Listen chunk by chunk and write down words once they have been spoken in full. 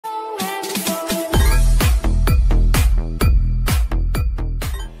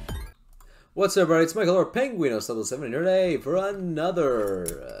What's up, everybody? It's Michael or Penguinos007 here today for another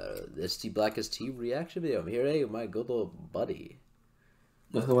STBlackST reaction video. I'm here today with my good little buddy.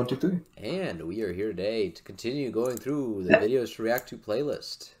 That's the 1, 2, 3. And we are here today to continue going through the videos to react to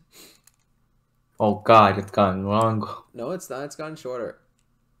playlist. Oh god, it's gone wrong. No, it's not. It's gone shorter.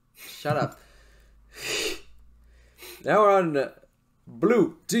 Shut up. Now we're on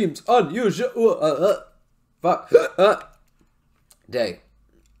Blue Team's Unusual Day.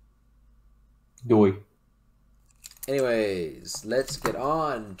 Doy. Anyways, let's get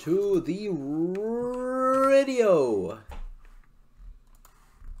on to the radio.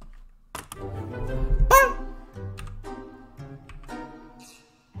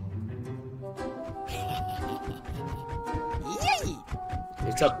 Yay!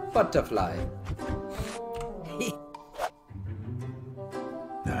 It's a butterfly.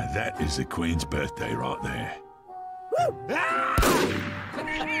 Now that is the Queen's birthday right there.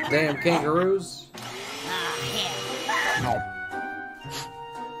 Damn kangaroos.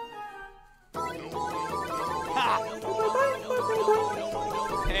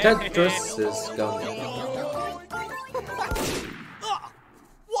 Tetris is gone.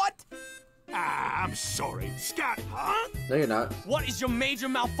 What? I'm sorry, Scott, huh? No, you're not. What is your major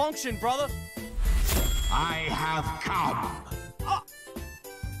malfunction, brother? I have come.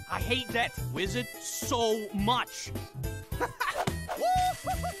 I hate that wizard so much.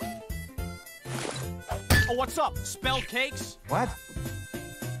 Oh, what's up? Spelled cakes? What?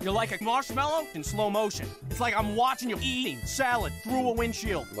 You're like a marshmallow in slow motion. It's like I'm watching you eating salad through a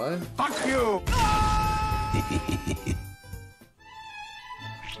windshield. What? Fuck you!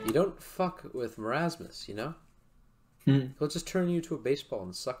 You don't fuck with marasmus, you know? He'll just turn you to a baseball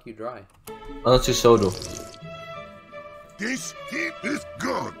and suck you dry. Oh, that's your soda. This heat is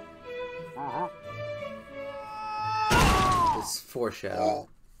good. It's foreshadowing.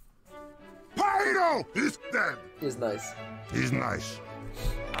 Pyro is dead. He's nice. He's nice.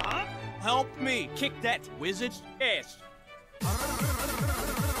 Huh? Help me kick that wizard's ass.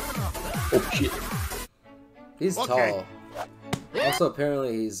 Oh shit. He's Okay. tall. Also,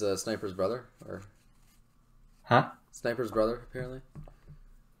 apparently, he's Sniper's brother. Or Huh? Sniper's brother, apparently.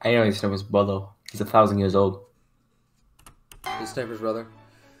 I know he's his brother. He's 1,000 years old. He's Sniper's brother.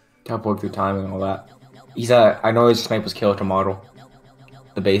 Teleport through time and all that. He's I know his Sniper's killer tomorrow.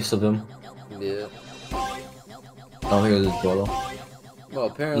 The base of him. Yeah. I don't think it was his brother. Well,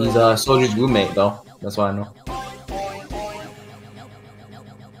 apparently... He's a soldier's roommate though. That's what I know.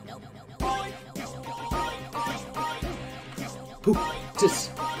 Poop, tis,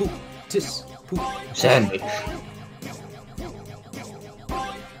 poop, tis, poop. Sandwich.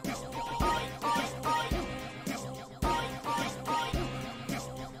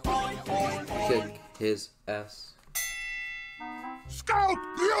 Kick his ass. Scout,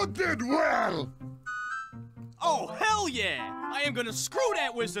 you did well. Oh, hell yeah! I am gonna screw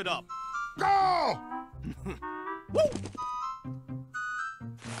that wizard up. Go! Woo!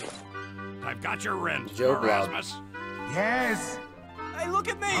 I've got your rent, Joe Blob. Erasmus. Yes. Hey, look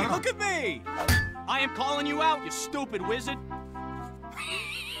at me! Look at me! I am calling you out, you stupid wizard.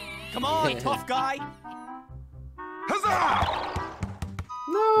 Come on, tough guy. Huzzah!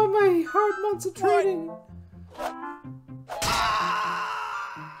 No, my heart concentrating.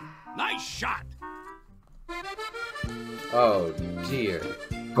 Nice shot. Oh, dear.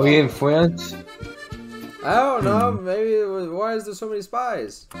 Are we in France? I don't know. Maybe it was, why is there so many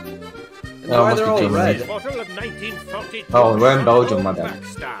spies? And Oh, why must they're be all Germany. red? Bottle of 1942. Oh, we're in Belgium, my bad.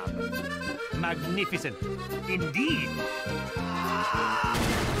 Backstab. Magnificent. Indeed.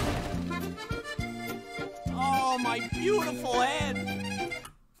 Oh, my beautiful head.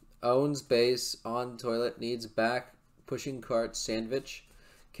 Owns base on toilet, needs back, pushing cart, sandwich,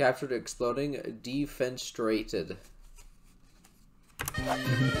 captured exploding, defenestrated.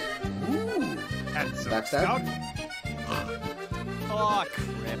 Handsome Backstab? scout. Oh,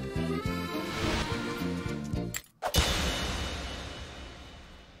 crap.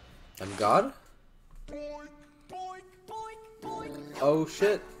 I'm God? Oh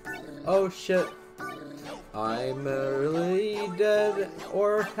shit. Oh shit. I'm really dead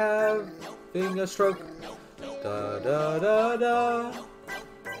or having a stroke. Da da da da.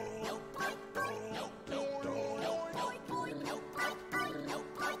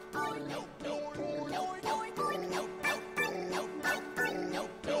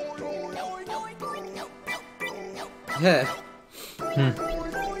 Yeah.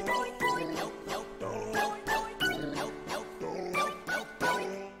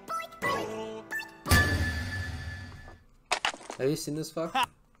 Have you seen this fuck?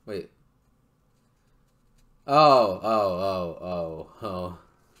 Wait. Oh.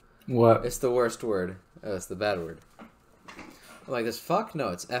 What? It's the worst word. Oh, it's the bad word. I'm like, this fuck? No,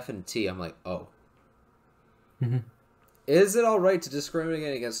 it's F and T. I'm like, oh. Is it alright to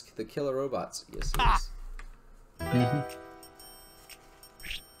discriminate against the killer robots? Yes, it is.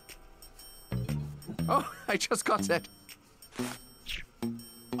 Oh, I just got that.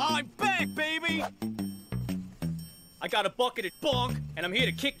 I'm back, baby! I got a bucket of bunk, and I'm here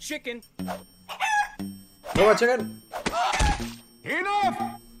to kick chicken. Robot chicken! Enough!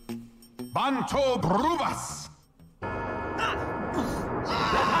 Banto Grubas!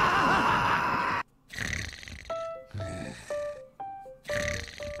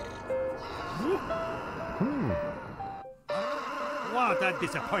 What a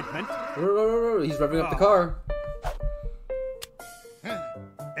disappointment. He's revving up the car.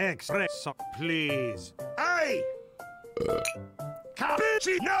 Express, please. Hey!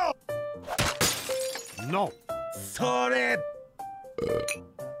 Capici, no! No. Sorry!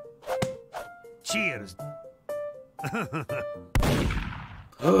 Cheers.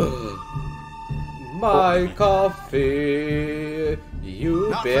 My coffee, you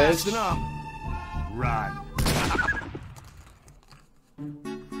Not bitch. fast enough. Run.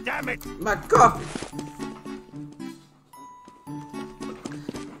 Damn it! My coffee.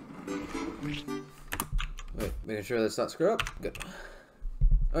 Wait, making sure that's not screw up. Good.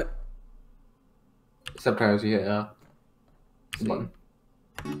 Alright. Sometimes you hit See? button.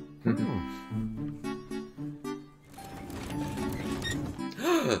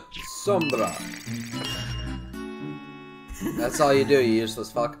 Sombra. That's all you do, you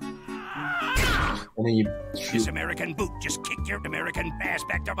useless fuck. And then you This shoot. American boot just kicked your American ass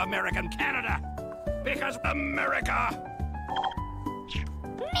back to American Canada! Because America!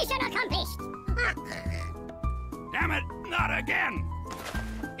 Mission accomplished! Damn it, not again!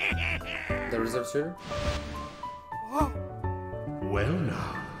 The reserve shooter? Well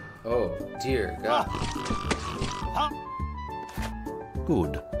now. Oh, dear God.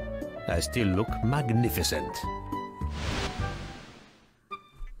 Good. I still look magnificent.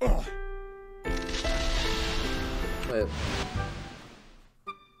 Wait.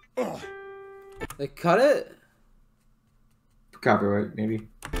 They cut it? Copyright, maybe.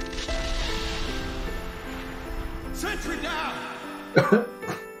 Sentry down!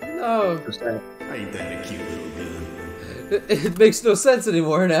 No. Ain't that a cute little gun? It makes no sense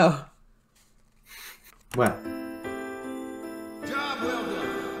anymore now. What? Job well done.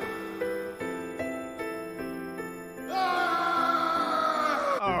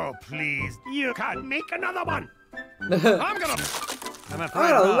 Oh, please. You can't make another one. I'm I'm gonna... I'm afraid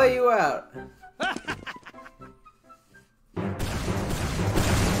gonna not. lay you out.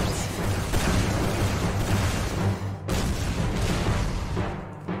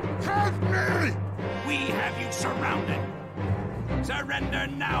 Help me! We have you surrounded. Surrender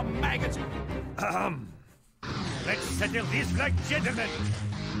now, maggots. Let's settle this like gentlemen.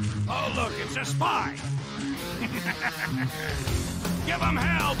 Oh, look, it's a spy. Give them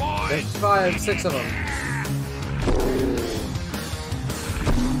hell, boys. There's 5, 6 of them.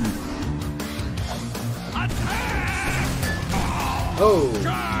 Attack! Oh.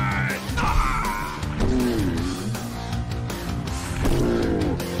 Charge!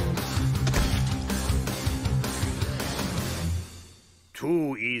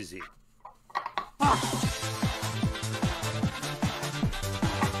 Too easy.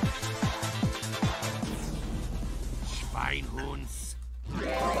 Schweinhunds.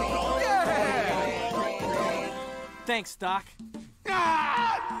 Thanks, Doc.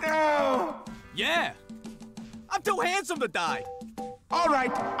 Ah, no! Yeah. I'm too handsome to die. All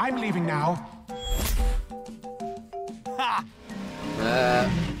right, I'm leaving now. Ha!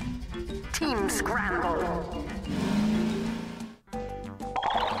 Team scramble.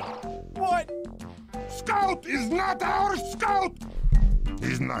 What? Scout is not our scout!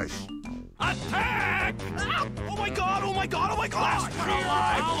 He's nice. Attack! Ah! Oh my god, oh my god, oh my god! Last one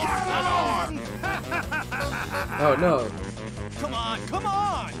alive! Oh no. Come on, come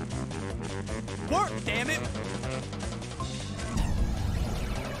on! Work, damn it!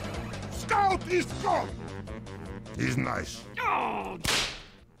 Scout is gone! He's nice. Oh!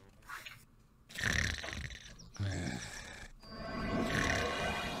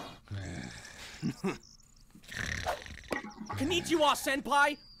 Konnichiwa,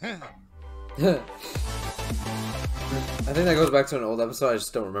 senpai! I think that goes back to an old episode, I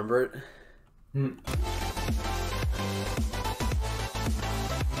just don't remember it.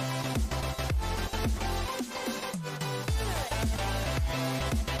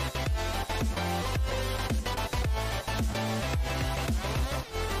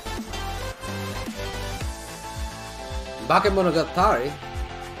 Bakemonogatari?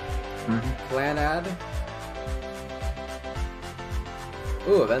 Plan ad.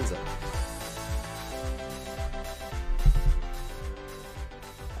 Ooh, Avenza.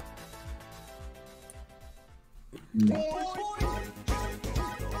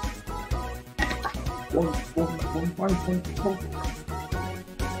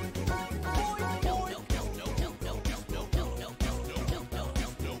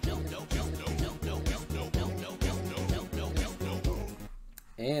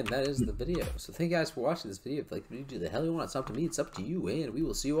 And that is the video. So thank you guys for watching this video. If you like the video, do the hell you want. It's up to me. It's up to you. And we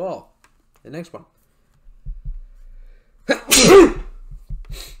will see you all in the next one.